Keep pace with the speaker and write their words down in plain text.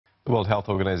The World Health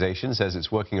Organization says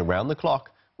it's working around the clock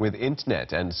with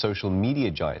internet and social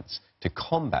media giants to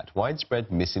combat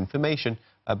widespread misinformation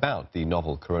about the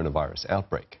novel coronavirus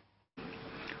outbreak.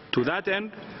 To that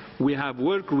end, we have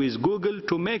worked with Google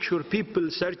to make sure people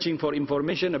searching for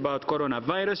information about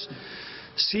coronavirus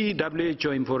see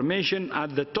WHO information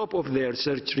at the top of their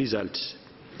search results.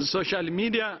 Social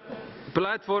media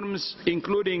platforms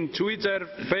including Twitter,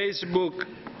 Facebook,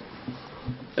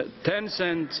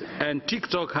 Tencent and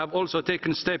TikTok have also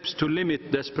taken steps to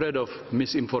limit the spread of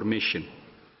misinformation.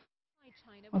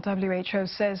 Well, WHO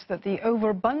says that the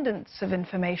overabundance of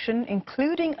information,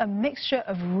 including a mixture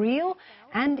of real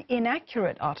and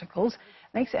inaccurate articles,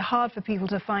 makes it hard for people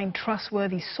to find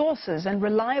trustworthy sources and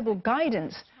reliable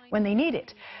guidance when they need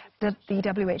it. The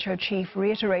WHO chief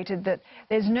reiterated that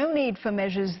there's no need for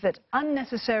measures that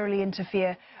unnecessarily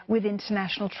interfere with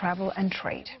international travel and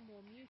trade.